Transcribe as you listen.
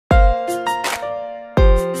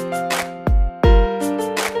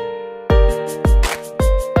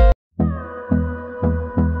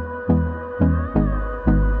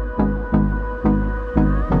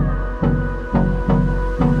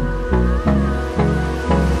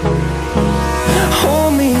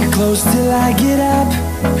close till I get up.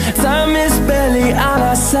 Time is barely on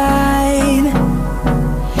our side.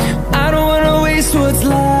 I don't wanna waste what's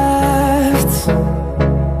left.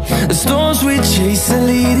 The storms we chase are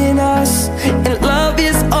leading us, and love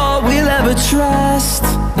is all we'll ever trust.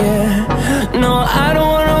 Yeah, no, I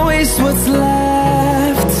don't wanna waste what's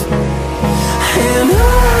left. And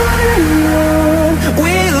on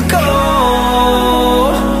we'll go,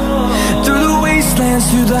 through the wastelands,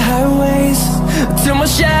 through the highways, till my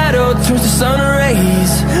shadow turns to sun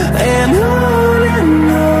rays. And on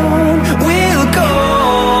we'll go,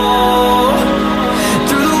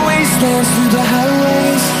 through the wastelands, through the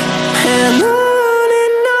highways, and on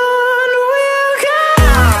we'll go.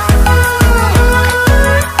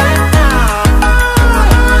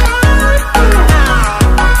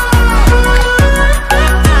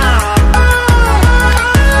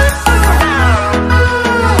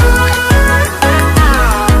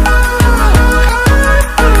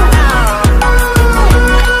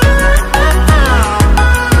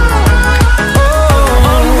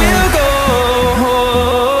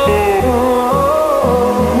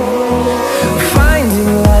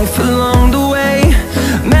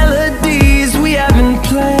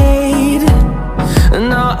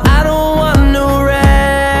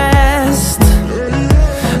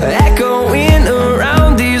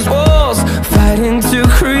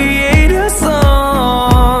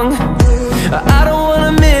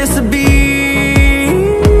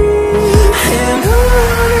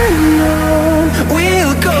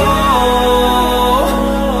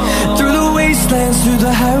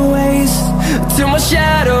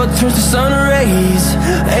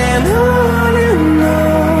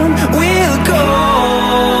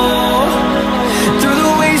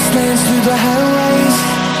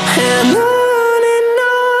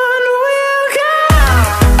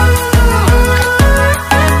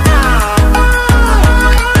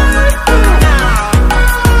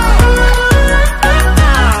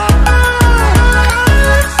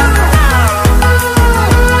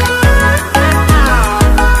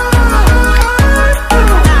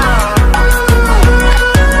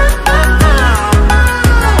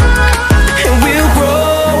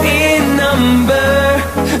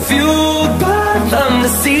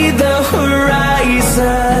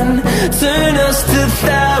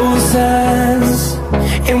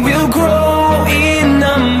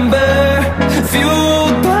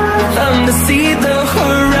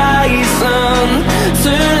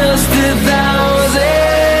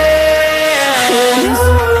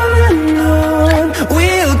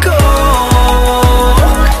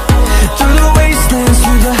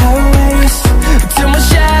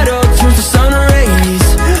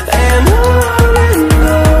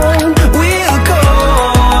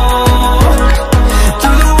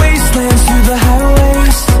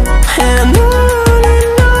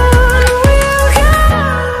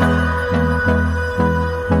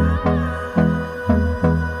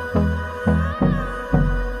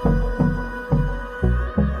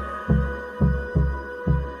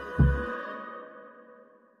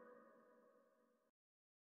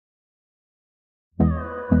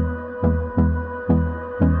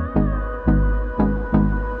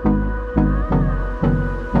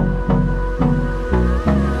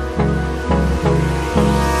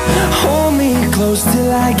 Close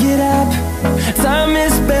till I get up. Time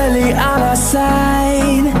is barely on our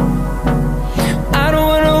side. I don't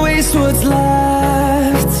wanna waste what's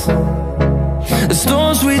left. The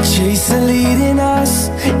storms we chase are leading us,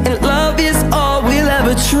 and love is all we'll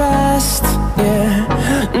ever trust. Yeah,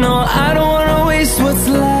 no, I don't wanna waste what's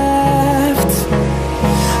left.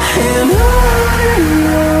 And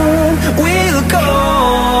on we'll go,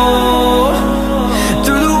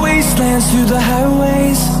 through the wastelands, through the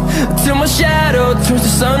highways, till my shadow turns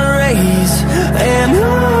to sun rays. And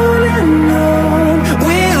on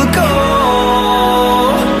we'll go,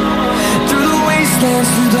 through the wastelands,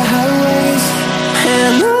 through the highways,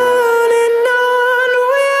 and on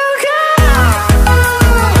we'll go.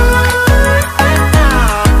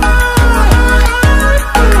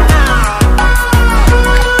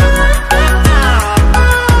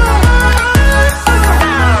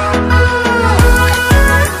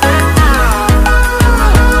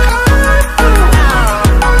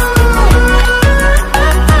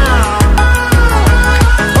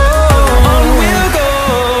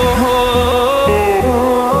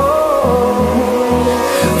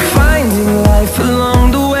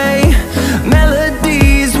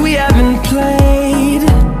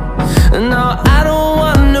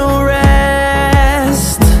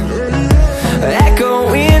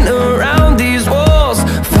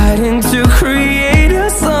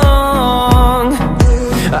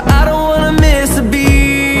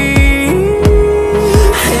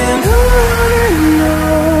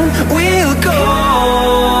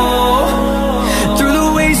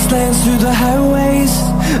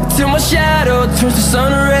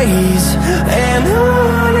 rays, and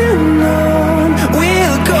on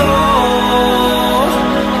we'll go,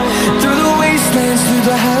 through the wastelands, through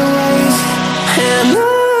the highways, and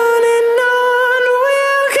on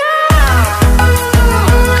we'll go.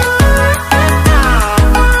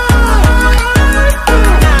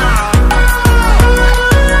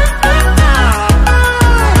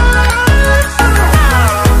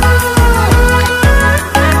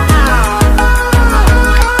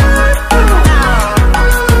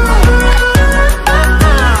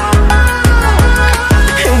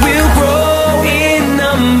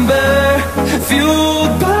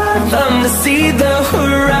 See the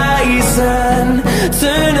horizon,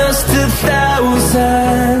 turn us to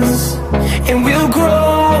thousands, and we'll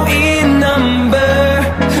grow in number,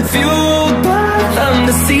 fueled by them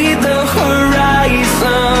to see the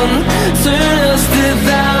horizon, turn us to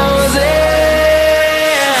thousands,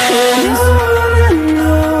 and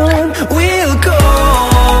on we'll go,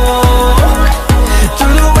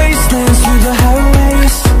 through the wastelands, through the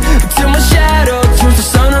highways, till my shadow turns to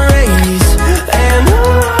sun rays, and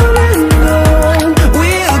on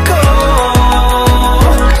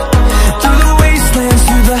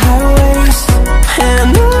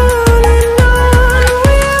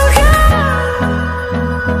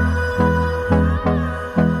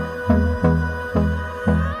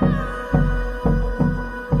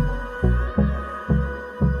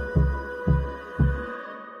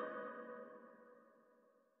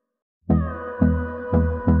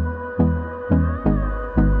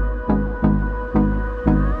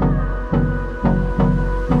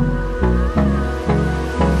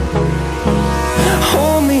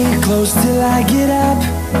close till I get up.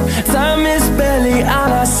 Time is barely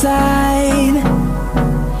on our side.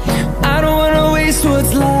 I don't wanna waste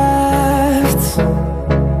what's left.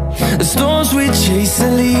 The storms we chase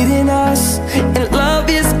are leading us, and love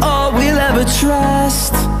is all we'll ever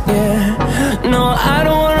trust. Yeah, no, I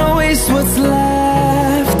don't wanna waste what's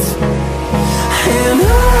left. And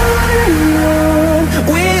on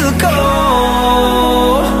we'll go,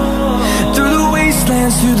 through the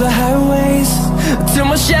wastelands, through the highways, till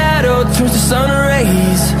my shadow turns to sun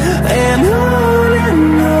rays, and on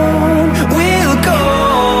we'll go,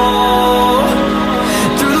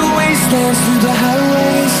 through the wastelands, through the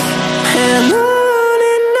highways, and on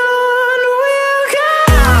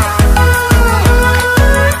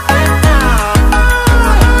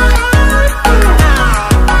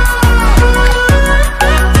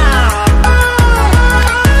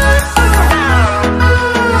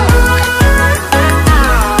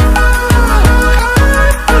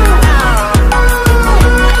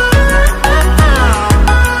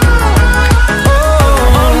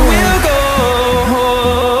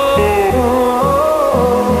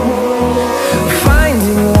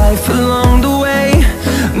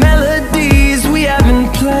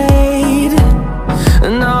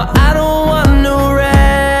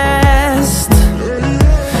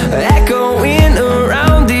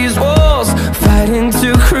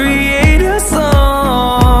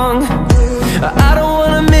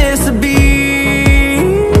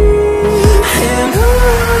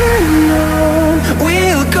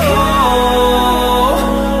we'll go.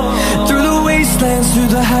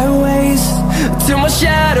 Through the highways, till my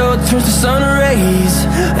shadow turns to sun rays,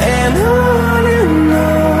 and on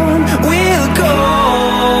we'll go,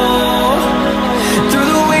 through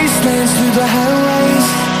the wastelands, through the highways,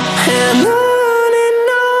 and on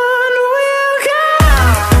we'll go.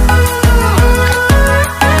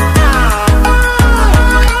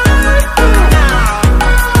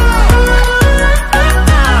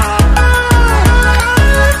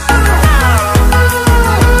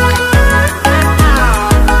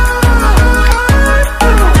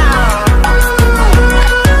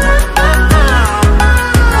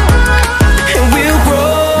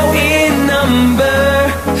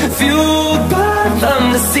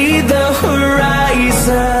 See the horizon.